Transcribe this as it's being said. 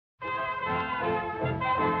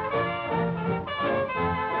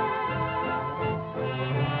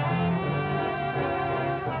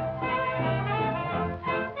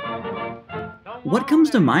What comes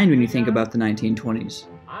to mind when you think about the 1920s?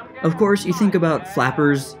 Of course, you think about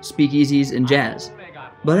flappers, speakeasies, and jazz.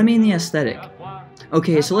 But I mean the aesthetic.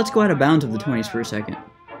 Okay, so let's go out of bounds of the 20s for a second.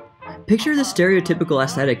 Picture the stereotypical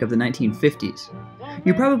aesthetic of the 1950s.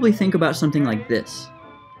 You probably think about something like this.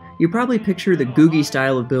 You probably picture the Googie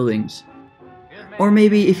style of buildings. Or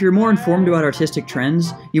maybe, if you're more informed about artistic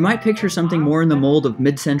trends, you might picture something more in the mold of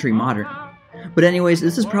mid-century modern. But anyways,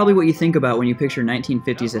 this is probably what you think about when you picture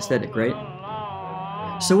 1950s aesthetic, right?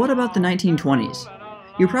 So what about the 1920s?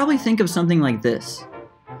 You probably think of something like this.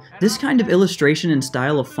 This kind of illustration and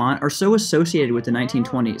style of font are so associated with the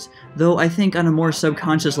 1920s, though I think on a more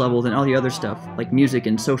subconscious level than all the other stuff, like music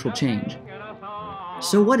and social change.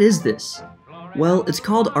 So what is this? Well, it's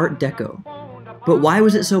called Art Deco. But why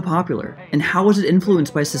was it so popular, and how was it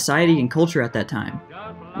influenced by society and culture at that time?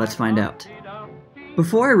 Let's find out.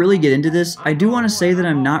 Before I really get into this, I do want to say that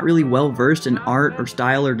I'm not really well versed in art or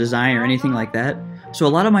style or design or anything like that, so a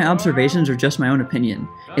lot of my observations are just my own opinion,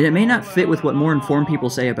 and it may not fit with what more informed people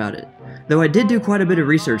say about it, though I did do quite a bit of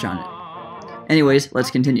research on it. Anyways, let's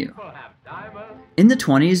continue. In the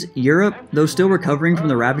 20s, Europe, though still recovering from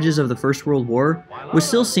the ravages of the First World War, was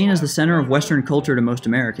still seen as the center of Western culture to most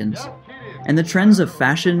Americans. And the trends of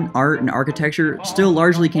fashion, art, and architecture still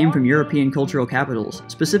largely came from European cultural capitals,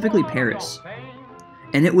 specifically Paris.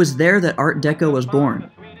 And it was there that Art Deco was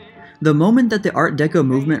born. The moment that the Art Deco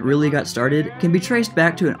movement really got started can be traced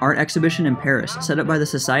back to an art exhibition in Paris set up by the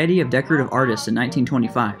Society of Decorative Artists in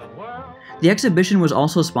 1925. The exhibition was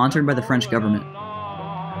also sponsored by the French government.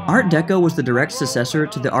 Art Deco was the direct successor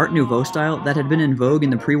to the Art Nouveau style that had been in vogue in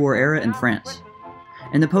the pre-war era in France.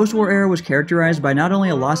 And the post-war era was characterized by not only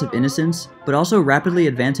a loss of innocence, but also rapidly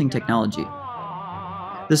advancing technology.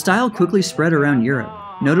 The style quickly spread around Europe,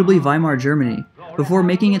 notably Weimar Germany, before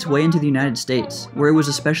making its way into the United States, where it was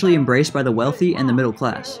especially embraced by the wealthy and the middle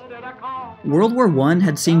class. World War I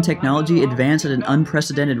had seen technology advance at an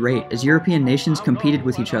unprecedented rate as European nations competed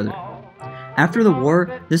with each other. After the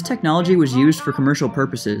war, this technology was used for commercial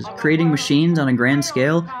purposes, creating machines on a grand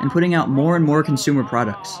scale and putting out more and more consumer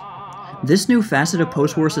products. This new facet of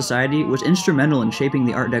post-war society was instrumental in shaping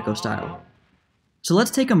the Art Deco style. So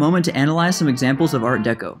let's take a moment to analyze some examples of Art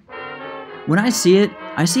Deco. When I see it,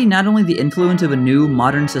 I see not only the influence of a new,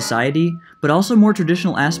 modern society, but also more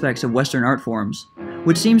traditional aspects of Western art forms,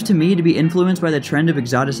 which seems to me to be influenced by the trend of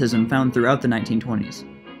exoticism found throughout the 1920s.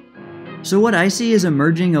 So what I see is a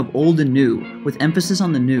merging of old and new, with emphasis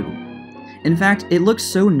on the new. In fact, it looks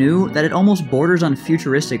so new that it almost borders on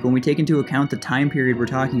futuristic when we take into account the time period we're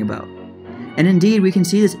talking about. And indeed, we can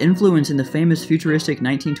see this influence in the famous futuristic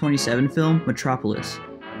 1927 film, Metropolis.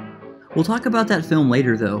 We'll talk about that film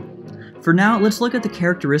later though. For now, let's look at the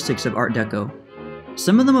characteristics of Art Deco.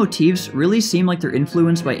 Some of the motifs really seem like they're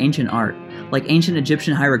influenced by ancient art, like ancient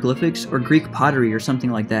Egyptian hieroglyphics or Greek pottery or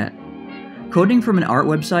something like that. Quoting from an art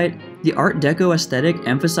website, the Art Deco aesthetic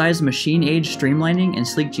emphasized machine-age streamlining and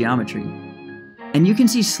sleek geometry. And you can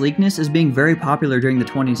see sleekness as being very popular during the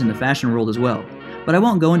 20s in the fashion world as well, but I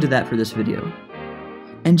won't go into that for this video.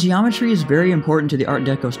 And geometry is very important to the Art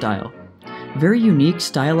Deco style. Very unique,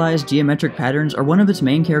 stylized geometric patterns are one of its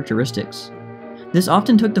main characteristics. This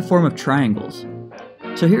often took the form of triangles.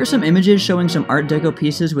 So here are some images showing some Art Deco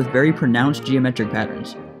pieces with very pronounced geometric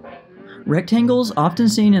patterns. Rectangles, often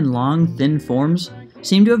seen in long, thin forms,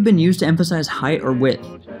 seem to have been used to emphasize height or width,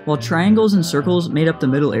 while triangles and circles made up the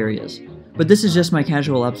middle areas. But this is just my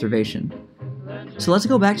casual observation. So let's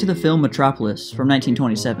go back to the film Metropolis from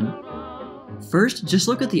 1927. First, just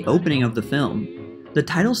look at the opening of the film. The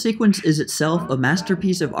title sequence is itself a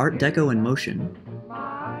masterpiece of Art Deco in motion.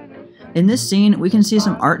 In this scene, we can see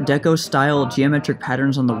some Art Deco style geometric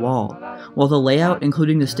patterns on the wall, while the layout,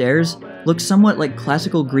 including the stairs, looks somewhat like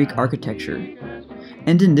classical Greek architecture.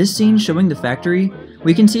 And in this scene showing the factory,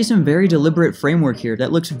 we can see some very deliberate framework here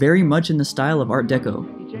that looks very much in the style of Art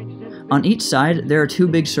Deco. On each side, there are two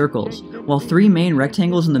big circles, while three main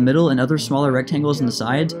rectangles in the middle and other smaller rectangles on the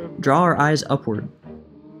sides draw our eyes upward.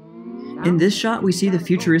 In this shot, we see the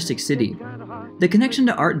futuristic city. The connection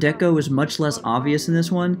to Art Deco is much less obvious in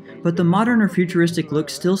this one, but the modern or futuristic look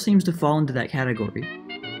still seems to fall into that category.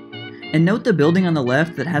 And note the building on the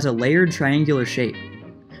left that has a layered triangular shape.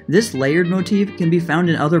 This layered motif can be found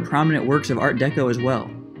in other prominent works of Art Deco as well,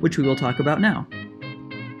 which we will talk about now.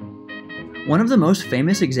 One of the most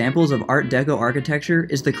famous examples of Art Deco architecture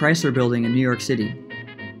is the Chrysler Building in New York City.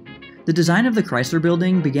 The design of the Chrysler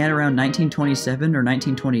Building began around 1927 or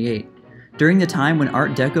 1928, during the time when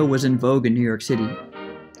Art Deco was in vogue in New York City.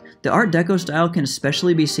 The Art Deco style can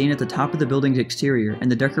especially be seen at the top of the building's exterior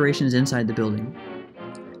and the decorations inside the building.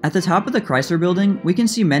 At the top of the Chrysler Building, we can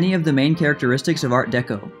see many of the main characteristics of Art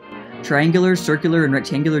Deco. Triangular, circular, and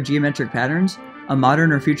rectangular geometric patterns, a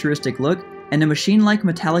modern or futuristic look, and a machine-like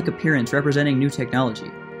metallic appearance representing new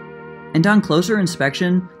technology. And on closer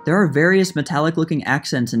inspection, there are various metallic-looking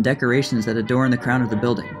accents and decorations that adorn the crown of the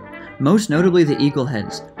building, most notably the eagle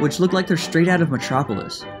heads, which look like they're straight out of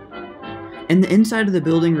Metropolis. And the inside of the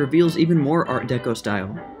building reveals even more Art Deco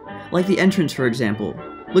style. Like the entrance, for example.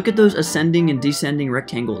 Look at those ascending and descending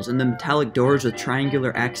rectangles and the metallic doors with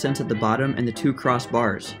triangular accents at the bottom and the two cross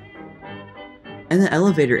bars. And the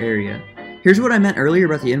elevator area. Here's what I meant earlier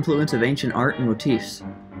about the influence of ancient art and motifs.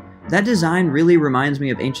 That design really reminds me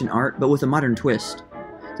of ancient art, but with a modern twist.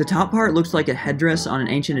 The top part looks like a headdress on an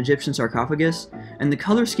ancient Egyptian sarcophagus, and the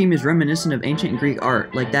color scheme is reminiscent of ancient Greek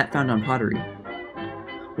art, like that found on pottery.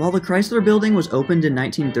 While the Chrysler Building was opened in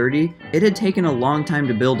 1930, it had taken a long time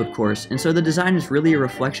to build, of course, and so the design is really a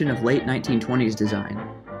reflection of late 1920s design.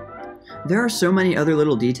 There are so many other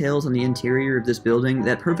little details on the interior of this building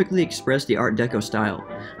that perfectly express the Art Deco style,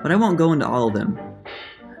 but I won't go into all of them.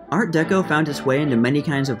 Art Deco found its way into many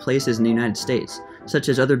kinds of places in the United States, such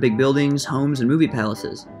as other big buildings, homes, and movie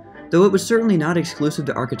palaces, though it was certainly not exclusive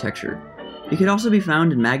to architecture. It could also be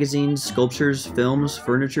found in magazines, sculptures, films,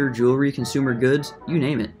 furniture, jewelry, consumer goods, you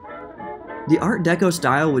name it. The Art Deco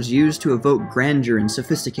style was used to evoke grandeur and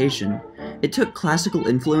sophistication. It took classical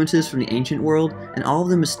influences from the ancient world and all of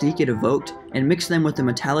the mystique it evoked and mixed them with the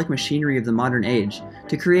metallic machinery of the modern age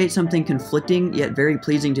to create something conflicting yet very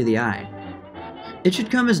pleasing to the eye. It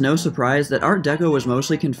should come as no surprise that Art Deco was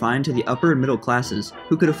mostly confined to the upper and middle classes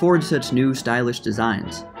who could afford such new, stylish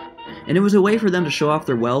designs. And it was a way for them to show off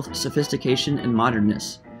their wealth, sophistication, and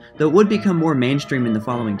modernness, though it would become more mainstream in the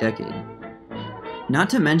following decade. Not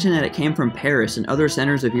to mention that it came from Paris and other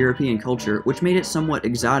centers of European culture, which made it somewhat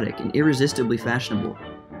exotic and irresistibly fashionable.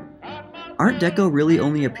 Art Deco really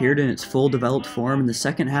only appeared in its full developed form in the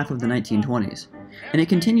second half of the 1920s, and it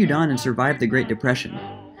continued on and survived the Great Depression.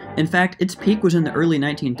 In fact, its peak was in the early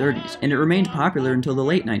 1930s, and it remained popular until the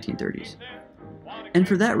late 1930s. And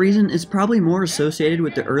for that reason, it's probably more associated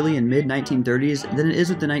with the early and mid-1930s than it is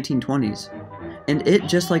with the 1920s. And it,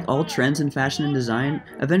 just like all trends in fashion and design,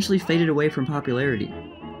 eventually faded away from popularity.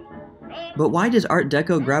 But why does Art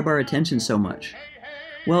Deco grab our attention so much?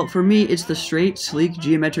 Well, for me, it's the straight, sleek,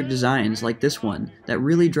 geometric designs like this one that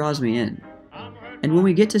really draws me in. And when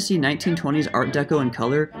we get to see 1920s Art Deco in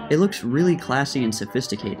color, it looks really classy and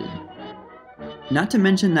sophisticated. Not to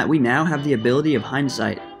mention that we now have the ability of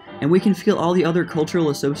hindsight, and we can feel all the other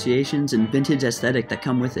cultural associations and vintage aesthetic that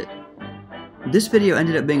come with it. This video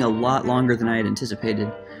ended up being a lot longer than I had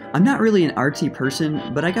anticipated. I'm not really an artsy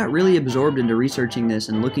person, but I got really absorbed into researching this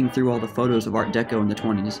and looking through all the photos of Art Deco in the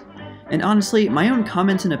 20s. And honestly, my own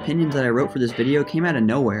comments and opinions that I wrote for this video came out of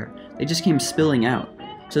nowhere. They just came spilling out.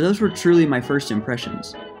 So those were truly my first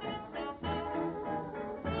impressions.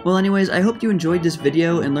 Well anyways, I hope you enjoyed this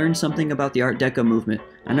video and learned something about the Art Deco movement.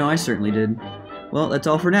 I know I certainly did. Well, that's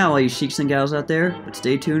all for now, all you sheiks and gals out there, but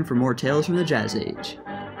stay tuned for more tales from the Jazz Age.